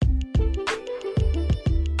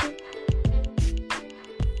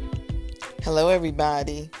Hello,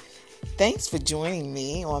 everybody. Thanks for joining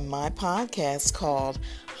me on my podcast called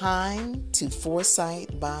Hind to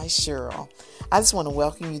Foresight by Cheryl. I just want to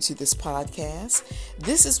welcome you to this podcast.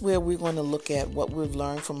 This is where we're going to look at what we've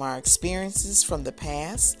learned from our experiences from the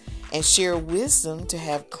past and share wisdom to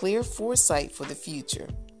have clear foresight for the future.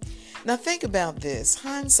 Now think about this.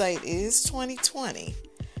 Hindsight is 2020.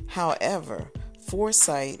 However,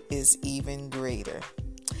 foresight is even greater.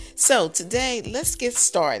 So today, let's get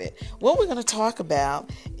started. What we're going to talk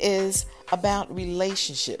about is about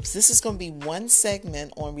relationships. This is going to be one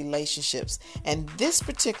segment on relationships. And this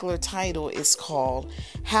particular title is called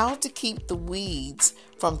How to Keep the Weeds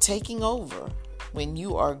from Taking Over When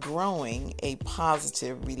You Are Growing a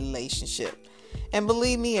Positive Relationship. And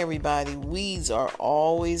believe me, everybody, weeds are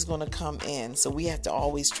always going to come in. So we have to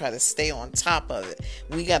always try to stay on top of it.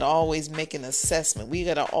 We got to always make an assessment. We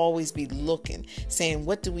got to always be looking, saying,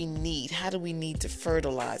 what do we need? How do we need to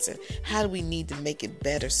fertilize it? How do we need to make it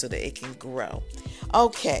better so that it can grow?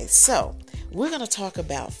 Okay, so we're going to talk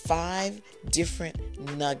about 5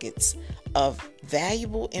 different nuggets of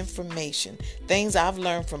valuable information, things I've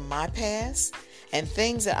learned from my past, and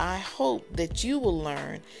things that I hope that you will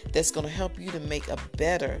learn that's going to help you to make a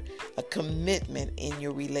commitment in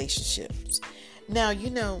your relationships. Now,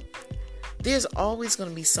 there's always going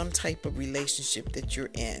to be some type of relationship that you're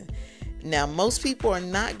in. Now, most people are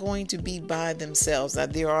not going to be by themselves. Now,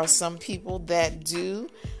 there are some people that do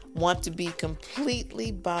want to be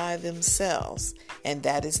completely by themselves, and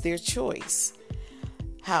that is their choice.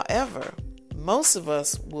 However, most of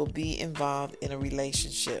us will be involved in a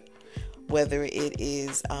relationship, whether it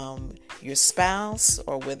is your spouse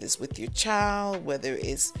or whether it's with your child, whether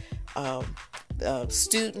it's the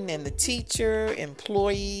student and the teacher,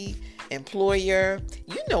 employee, employer.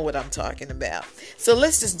 You know what I'm talking about. So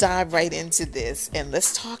let's just dive right into this and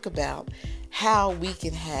let's talk about how we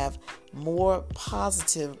can have more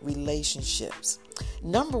positive relationships.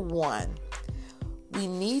 Number 1, we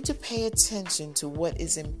need to pay attention to what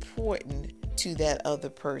is important to that other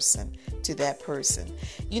person, to that person.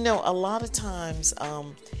 A lot of times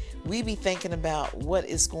we be thinking about what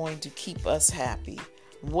is going to keep us happy,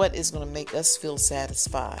 what is going to make us feel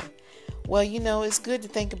satisfied. Well, it's good to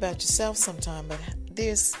think about yourself sometime, but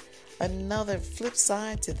there's another flip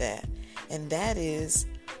side to that, and that is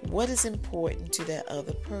what is important to that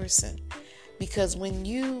other person. Because when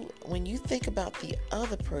you think about the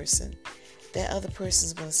other person, that other person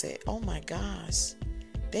is going to say, oh my gosh,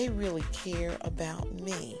 they really care about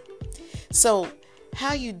me. So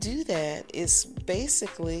how you do that is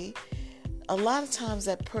basically, a lot of times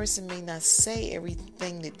that person may not say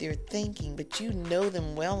everything that they're thinking, but you know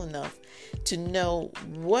them well enough to know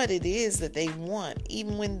what it is that they want,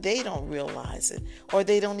 even when they don't realize it, or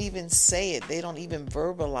they don't even say it, they don't even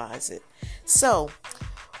verbalize it. So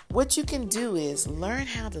what you can do is learn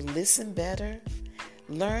how to listen better,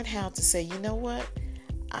 learn how to say, you know what?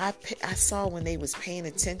 I saw when they was paying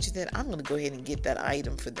attention that I'm going to go ahead and get that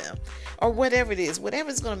item for them, or whatever it is,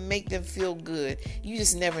 whatever's going to make them feel good. You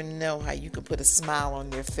just never know how you can put a smile on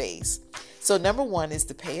their face. So number 1 is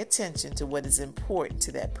to pay attention to what is important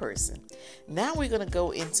to that person. Now we're going to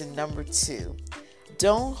go into number 2.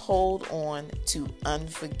 Don't hold on to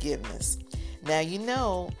unforgiveness.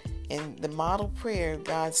 Now, in the model prayer,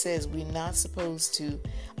 God says we're not supposed to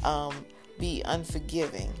be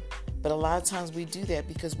unforgiving. But a lot of times we do that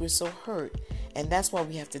because we're so hurt. And that's why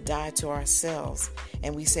we have to die to ourselves.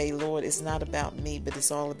 And we say, Lord, it's not about me, but it's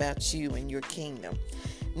all about you and your kingdom.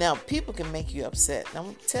 Now, people can make you upset. And I'm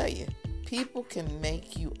going to tell you, people can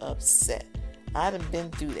make you upset. I done been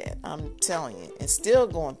through that. I'm telling you. And still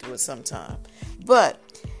going through it sometime. But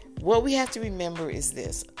what we have to remember is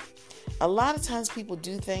this. A lot of times people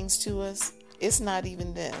do things to us. It's not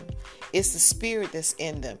even them. It's the spirit that's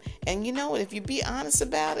in them. And you know what? If you be honest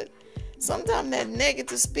about it, sometimes that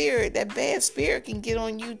negative spirit, that bad spirit can get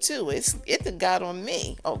on you too. It got on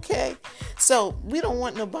me, okay? So we don't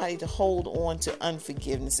want nobody to hold on to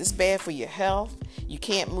unforgiveness. It's bad for your health. You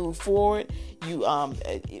can't move forward.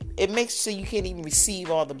 It makes so you can't even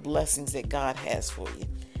receive all the blessings that God has for you.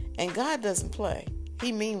 And God doesn't play.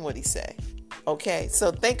 He mean what he say. Okay,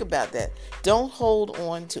 so think about that. Don't hold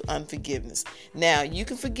on to unforgiveness. Now, you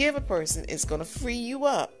can forgive a person. It's going to free you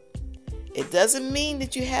up. It doesn't mean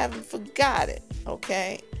that you haven't forgot it,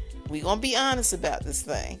 okay? We're going to be honest about this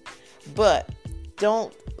thing. But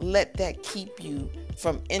don't let that keep you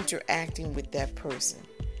from interacting with that person.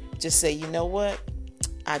 Just say, you know what?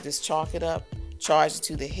 I just chalk it up, charge it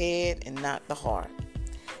to the head and not the heart.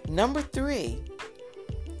 Number 3,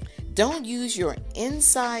 don't use your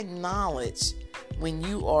inside knowledge when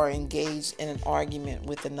you are engaged in an argument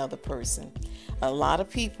with another person. A lot of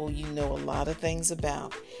people you know a lot of things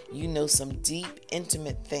about. You know some deep,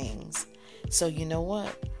 intimate things. So you know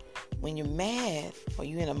what? When you're mad or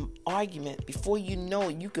you're in an argument, before you know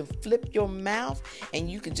it, you can flip your mouth and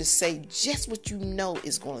you can just say just what you know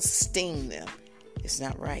is going to sting them. It's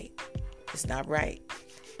not right. It's not right.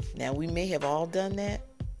 Now, we may have all done that,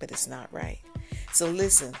 but it's not right. So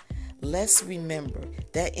listen, let's remember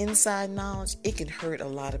that inside knowledge, it can hurt a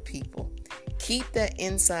lot of people. Keep that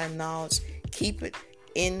inside knowledge. Keep it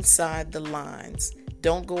inside the lines.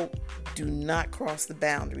 Do not cross the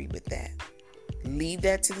boundary with that. Leave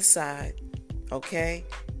that to the side, okay?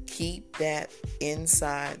 Keep that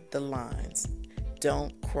inside the lines.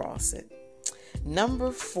 Don't cross it.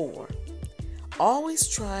 Number 4, always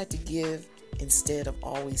try to give instead of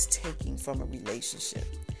always taking from a relationship.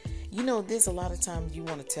 You know, there's a lot of times you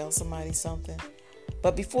want to tell somebody something,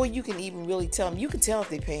 but before you can even really tell them, you can tell if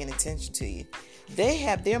they're paying attention to you. They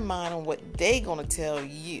have their mind on what they're going to tell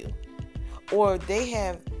you. Or they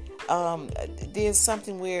have, there's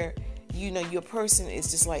something where, you know, your person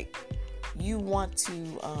is just like, you want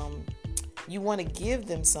to give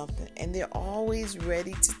them something and they're always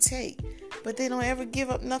ready to take, but they don't ever give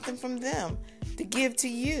up nothing from them to give to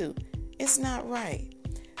you. It's not right.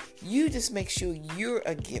 You just make sure you're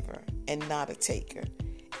a giver and not a taker.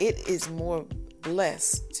 It is more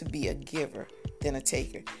blessed to be a giver than a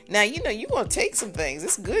taker. Now, you know, you're going to take some things.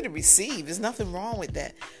 It's good to receive. There's nothing wrong with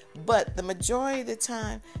that. But the majority of the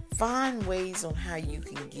time, find ways on how you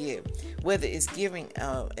can give. Whether it's giving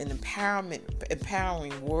an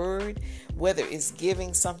empowering word, whether it's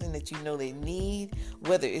giving something that you know they need,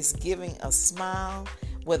 whether it's giving a smile,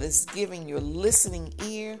 whether it's giving your listening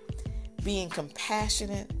ear, being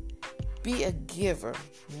compassionate. Be a giver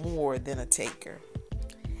more than a taker.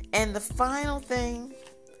 And the final thing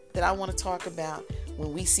that I want to talk about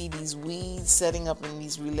when we see these weeds setting up in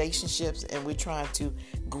these relationships and we're trying to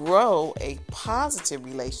grow a positive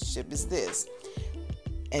relationship is this.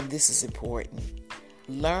 And this is important.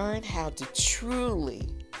 Learn how to truly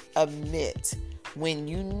admit when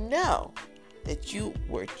you know that you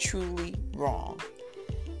were truly wrong.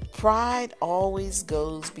 Pride always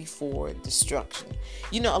goes before destruction.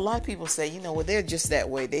 You know, a lot of people say, well, they're just that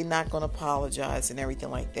way. They're not going to apologize and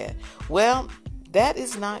everything like that. Well, that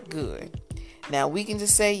is not good. Now, we can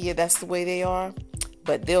just say, yeah, that's the way they are,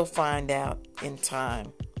 but they'll find out in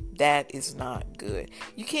time. That is not good.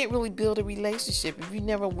 You can't really build a relationship if you're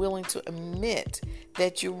never willing to admit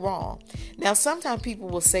that you're wrong. Now, sometimes people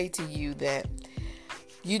will say to you that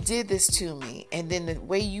you did this to me, and then the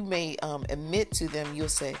way you may admit to them, you'll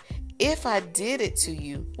say, if I did it to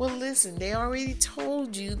you, well, listen, they already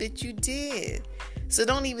told you that you did. So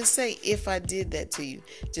don't even say, if I did that to you.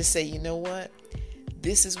 Just say, you know what?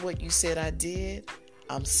 This is what you said I did.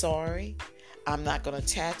 I'm sorry. I'm not going to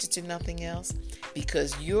attach it to nothing else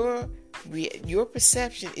because your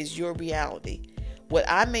perception is your reality. What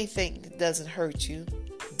I may think doesn't hurt you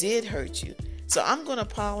did hurt you. So I'm going to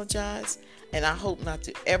apologize, and I hope not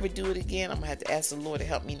to ever do it again. I'm going to have to ask the Lord to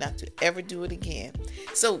help me not to ever do it again.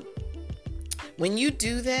 So when you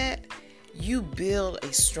do that, you build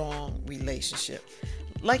a strong relationship.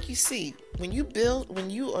 Like you see, when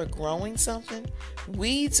you are growing something,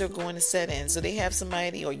 weeds are going to set in. So they have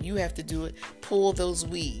somebody, or you have to do it, pull those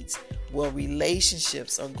weeds. Well,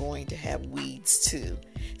 relationships are going to have weeds too.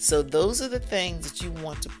 So those are the things that you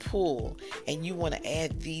want to pull, and you want to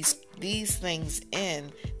add these things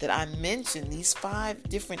in that I mentioned, these 5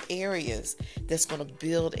 different areas that's going to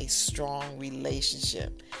build a strong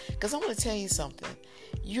relationship. Because I want to tell you something.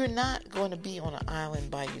 You're not going to be on an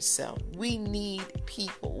island by yourself. We need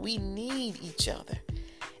people. We need each other.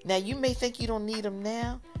 Now, you may think you don't need them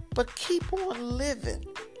now, but keep on living.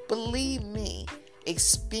 Believe me,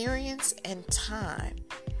 experience and time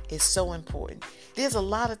is so important. There's a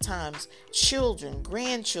lot of times children,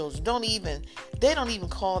 grandchildren don't even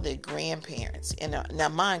call their grandparents. And now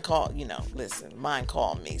mine called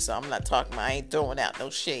me. So I'm not talking, I ain't throwing out no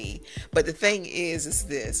shade. But the thing is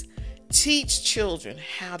this. Teach children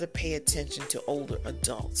how to pay attention to older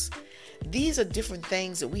adults. These are different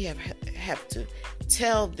things that we have to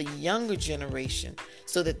tell the younger generation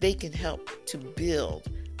so that they can help to build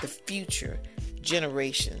the future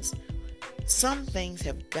generations. Some things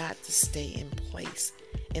have got to stay in place,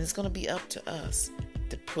 and it's going to be up to us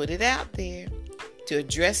to put it out there, to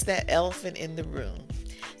address that elephant in the room.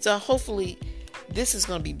 So hopefully this is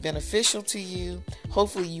going to be beneficial to you.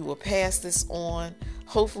 Hopefully you will pass this on.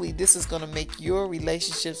 Hopefully this is going to make your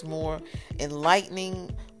relationships more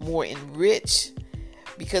enlightening, more enriched,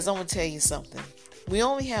 because I'm going to tell you something. We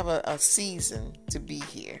only have a season to be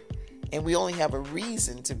here, And we only have a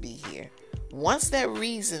reason to be here. Once that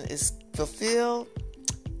reason is fulfilled,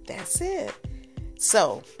 that's it.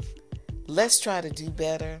 So let's try to do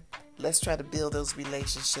better. Let's try to build those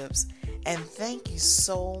relationships. And thank you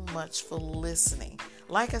so much for listening.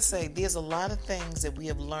 Like I say, there's a lot of things that we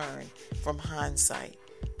have learned from hindsight,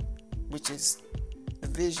 which is the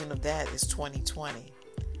vision of that is 2020.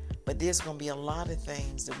 But there's going to be a lot of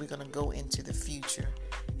things that we're going to go into the future.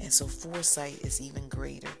 And so foresight is even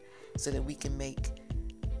greater so that we can make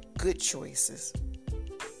good choices,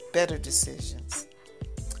 better decisions.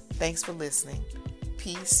 Thanks for listening.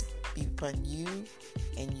 Peace be upon you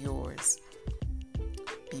and yours.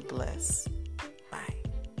 Be blessed.